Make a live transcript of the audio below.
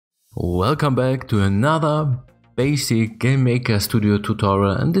Welcome back to another basic GameMaker Studio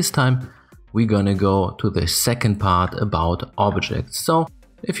tutorial, and this time we're gonna go to the second part about objects. So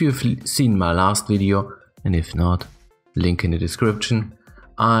if you've seen my last video, and if not, link in the description,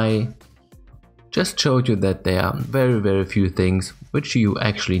 I just showed you that there are very few things which you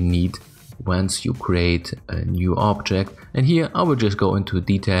actually need once you create a new object, and here I will just go into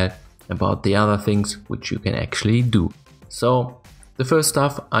detail about the other things which you can actually do. So the first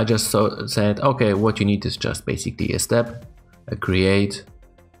stuff I just said, okay, what you need is just basically a step, a create,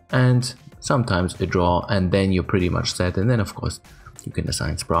 and sometimes a draw, and then you're pretty much set. And then of course you can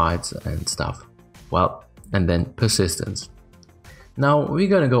assign sprites and stuff. Well, and then persistence. Now we're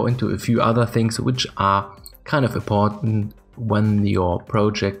gonna go into a few other things which are kind of important when your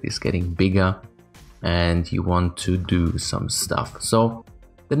project is getting bigger and you want to do some stuff. So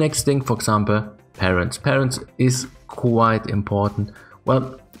the next thing, for example, parents. Parents is quite important.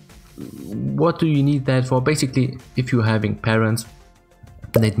 Well, what do you need that for? Basically, if you're having parents,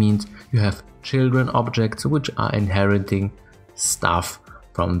 that means you have children objects which are inheriting stuff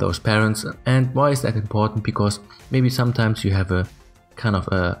from those parents. And why is that important? Because maybe sometimes you have a kind of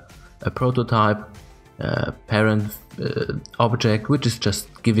a prototype parent object which is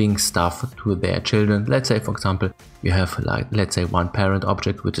just giving stuff to their children. Let's say, for example, you have let's say one parent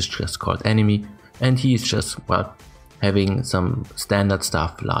object which is just called enemy, and he is just, well, having some standard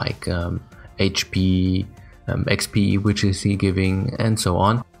stuff like HP, XP, which is he giving, and so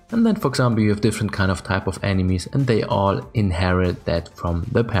on. And then, for example, you have different kind of type of enemies, and they all inherit that from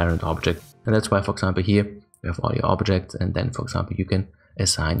the parent object. And that's why, for example, here you have all your objects, and then, for example, you can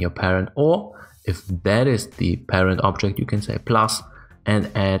assign your parent, or if that is the parent object, you can say plus and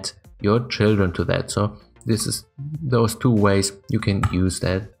add your children to that. So this is those two ways you can use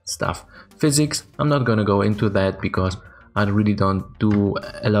that stuff. Physics, I'm not going to go into that because I really don't do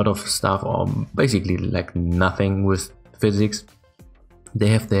a lot of stuff, or basically like nothing with physics. They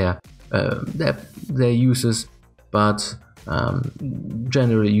have their uses, but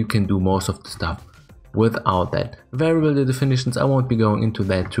generally you can do most of the stuff without that. Variable definitions, I won't be going into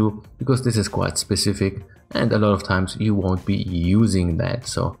that too, because this is quite specific and a lot of times you won't be using that.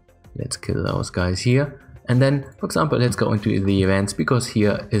 So let's kill those guys here. And then, for example, let's go into the events, because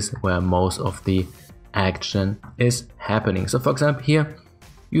here is where most of the action is happening. So for example, here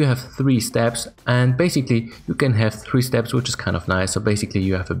you have 3 steps, and basically you can have 3 steps, which is kind of nice. So basically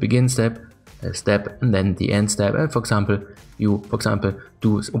you have a begin step, a step, and then the end step. And for example, you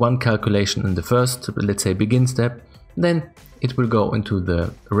do one calculation in the first, let's say, begin step, then it will go into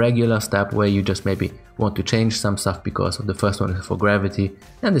the regular step where you just maybe want to change some stuff, because the first one is for gravity,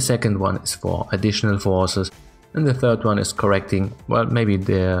 and the second one is for additional forces, and the third one is correcting, well, maybe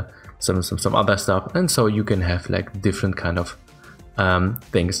there some other stuff. And so you can have like different kind of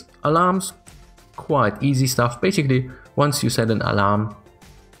things. Alarms, quite easy stuff. Basically, once you set an alarm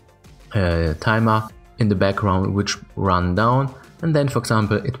timer in the background which run down, and then for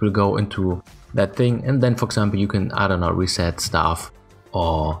example it will go into that thing, and then for example you can, I don't know, reset stuff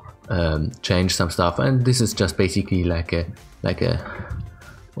or change some stuff. And this is just basically like a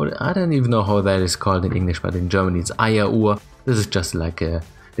well, I don't even know how that is called in English, but in German it's Eieruhr. This is just like a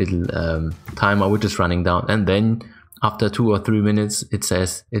little timer which is running down, and then after 2 or 3 minutes it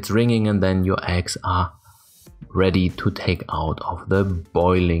says it's ringing, and then your eggs are ready to take out of the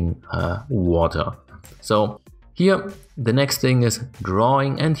boiling water. So here the next thing is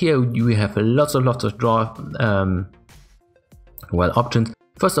drawing, and here you have lots of draw options.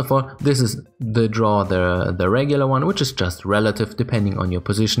 First of all, this is the draw, the regular one, which is just relative depending on your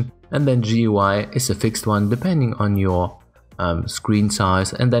position, and then GUI is a fixed one depending on your screen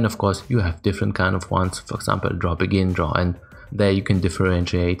size. And then of course you have different kind of ones, for example draw begin, draw end. There you can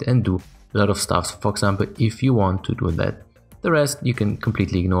differentiate and do a lot of stuff, for example, if you want to do that. The rest you can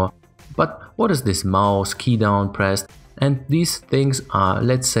completely ignore. But what is this mouse, key down, pressed? And these things are,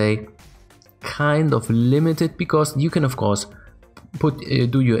 let's say, kind of limited, because you can of course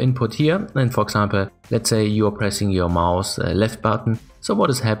do your input here, and for example, let's say you are pressing your mouse left button. So what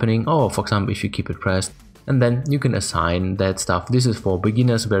is happening? Oh, for example, if you keep it pressed, and then you can assign that stuff. This is for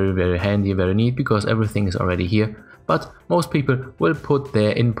beginners, very handy, very neat, because everything is already here. But most people will put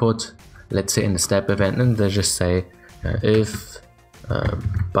their input, let's say, in the step event, and they just say if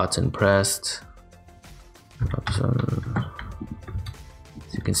button pressed, as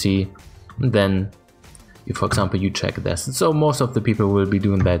you can see, and then for example you check this. So most of the people will be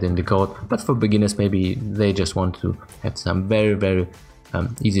doing that in the code, but for beginners maybe they just want to have some very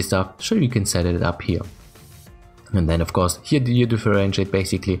easy stuff, so you can set it up here. And then of course here you differentiate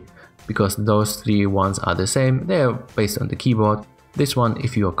basically, because those 3 ones are the same, they are based on the keyboard. This one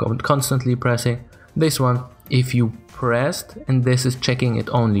if you are constantly pressing, this one if you pressed and this is checking it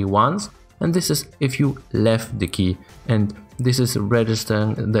only once, and this is if you left the key, and this is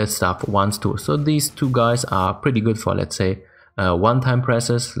registering that stuff once too. So these two guys are pretty good for, let's say, one-time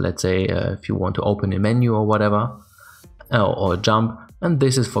presses, let's say if you want to open a menu or whatever, or jump, and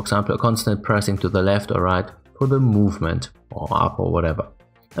this is, for example, a constant pressing to the left or right for the movement or up or whatever.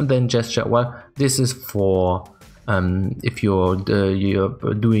 And then gesture, well, this is for if you're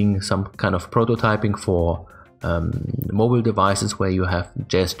doing some kind of prototyping for mobile devices where you have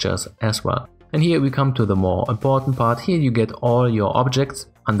gestures as well. And here we come to the more important part. Here you get all your objects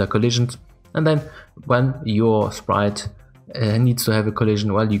under collisions, and then when your sprite needs to have a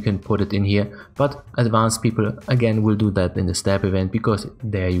collision, well, you can put it in here, but advanced people again will do that in the step event because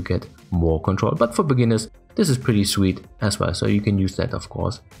there you get more control. But for beginners this is pretty sweet as well, so you can use that of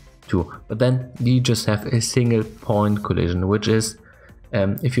course too. But then you just have a single point collision, which is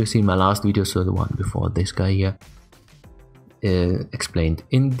if you've seen my last video, so the one before this guy here, explained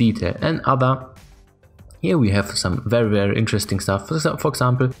in detail. And other, here we have some very interesting stuff. For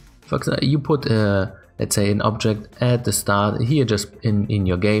example, you put let's say an object at the start here, just in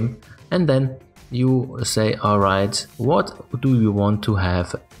your game, and then you say, all right, what do you want to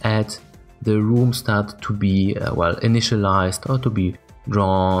have at the room start to be well, initialized or to be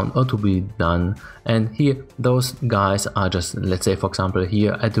drawn or to be done. And here those guys are just, let's say for example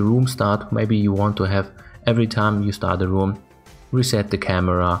here at the room start, maybe you want to have every time you start a room reset the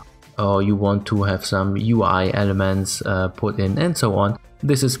camera, or you want to have some UI elements put in and so on.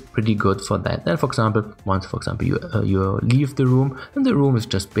 This is pretty good for that. And for example, once you leave the room, and the room is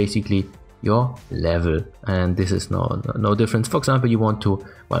just basically your level, and this is no difference. For example, you want to,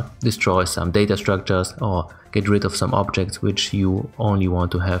 well, destroy some data structures or get rid of some objects which you only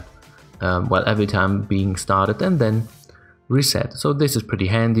want to have well, every time being started, and then reset. So this is pretty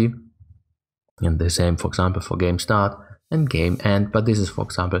handy. And the same, for example, for game start and game end, but this is, for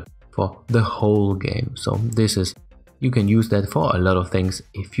example, for the whole game. So this is, you can use that for a lot of things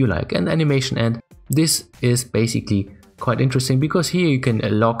if you like. And animation end, this is basically quite interesting because here you can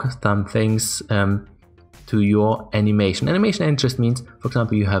lock some things to your animation. Animation end just means, for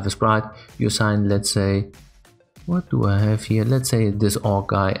example, you have a sprite, you assign, let's say, what do I have here? Let's say this orc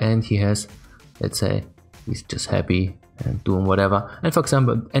guy, and he has, let's say, he's just happy and doing whatever. And for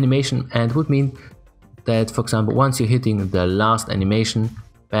example, animation end would mean that, for example, once you're hitting the last animation,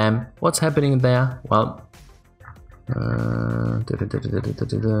 bam, what's happening there? Well, where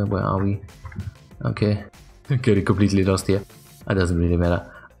are we? Okay, getting completely lost here. That doesn't really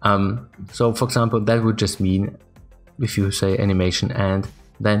matter. So for example, that would just mean if you say animation and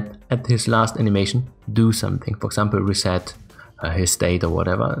then at his last animation do something, for example reset his state or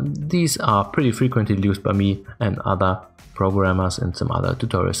whatever. These are pretty frequently used by me and other programmers in some other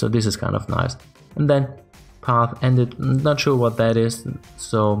tutorials, so this is kind of nice. And then path ended, not sure what that is,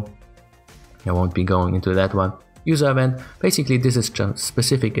 so I won't be going into that one. User event, basically this is just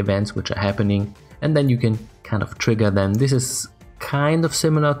specific events which are happening, and then you can kind of trigger them. This is kind of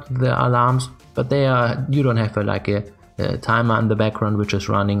similar to the alarms, but they are, you don't have like a timer in the background which is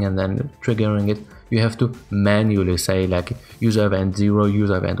running and then triggering it. You have to manually say like user event 0,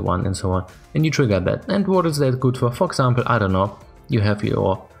 user event 1 and so on, and you trigger that. And what is that good for? For example, I don't know, you have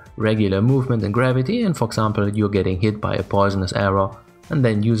your regular movement and gravity, and for example you're getting hit by a poisonous arrow, and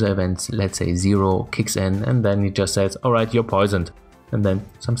then user events, let's say 0 kicks in, and then it just says, alright, you're poisoned, and then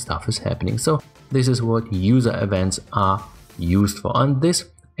some stuff is happening. So this is what user events are used for. And this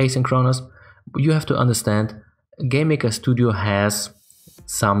asynchronous, you have to understand, GameMaker Studio has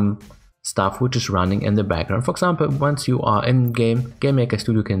some stuff which is running in the background. For example, once you are in game, GameMaker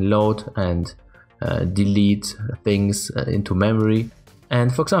Studio can load and delete things into memory.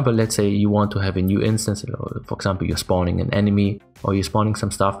 And for example, let's say you want to have a new instance, for example you're spawning an enemy or you're spawning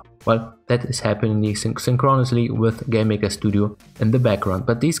some stuff, well, that is happening synchronously with GameMaker Studio in the background.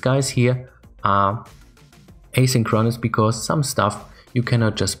 But these guys here are asynchronous because some stuff you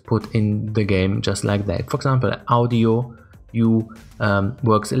cannot just put in the game just like that. For example, audio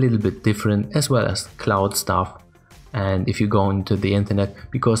works a little bit different, as well as cloud stuff. And if you go into the internet,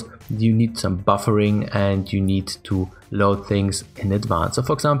 because you need some buffering and you need to load things in advance. So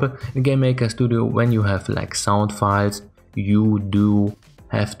for example, in GameMaker Studio, when you have like sound files, you do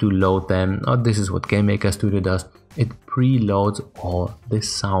have to load them. Or this is what GameMaker Studio does. It preloads all the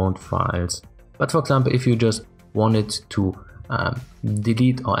sound files. But for example, if you just wanted to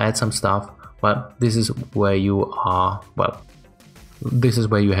delete or add some stuff, well, this is where you are, well, this is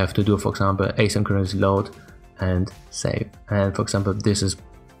where you have to do, for example, asynchronous load and save. And for example, this is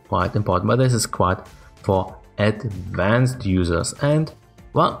quite important, but this is quite for advanced users. And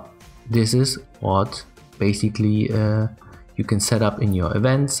well, this is what basically you can set up in your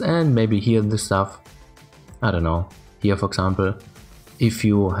events. And maybe here the stuff, I don't know, here for example, if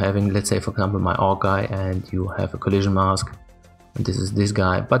you're having, let's say for example, my orc guy, and you have a collision mask, and this is this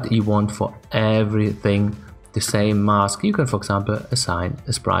guy, but you want for everything the same mask, you can for example assign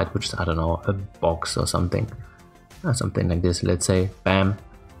a sprite, which is, I don't know, a box or something like this, let's say, bam,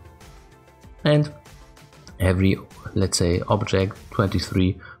 and every, let's say, object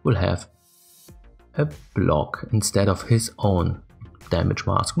 23 will have a block instead of his own damage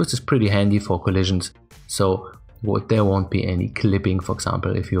mask, which is pretty handy for collisions. So there won't be any clipping, for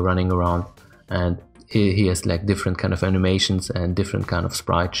example, if you're running around, and he has like different kind of animations and different kind of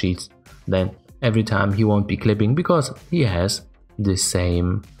sprite sheets, then every time he won't be clipping because he has the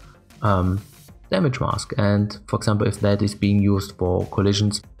same damage mask. And for example, if that is being used for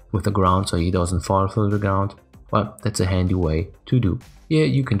collisions with the ground, so he doesn't fall through the ground, well, that's a handy way to do. Here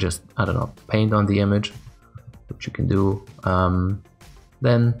you can just, I don't know, paint on the image, which you can do.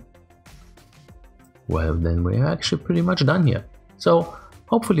 Then we're actually pretty much done here. So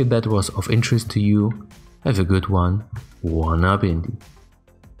hopefully that was of interest to you. Have a good one. One up, Indie.